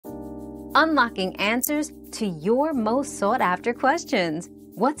unlocking answers to your most sought-after questions.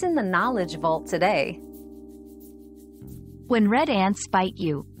 What's in the Knowledge Vault today? When red ants bite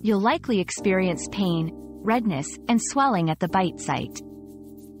you, you'll likely experience pain, redness, and swelling at the bite site.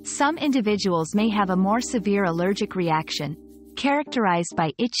 Some individuals may have a more severe allergic reaction, characterized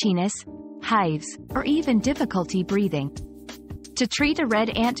by itchiness, hives, or even difficulty breathing. To treat a red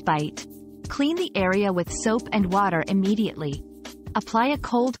ant bite, clean the area with soap and water immediately. Apply a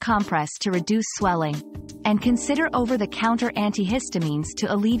cold compress to reduce swelling, and consider over-the-counter antihistamines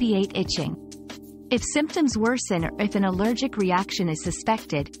to alleviate itching. If symptoms worsen or if an allergic reaction is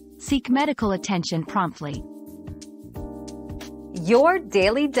suspected, seek medical attention promptly. Your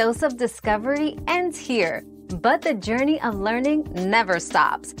daily dose of discovery ends here, but the journey of learning never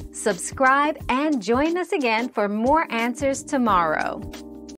stops. Subscribe and join us again for more answers tomorrow.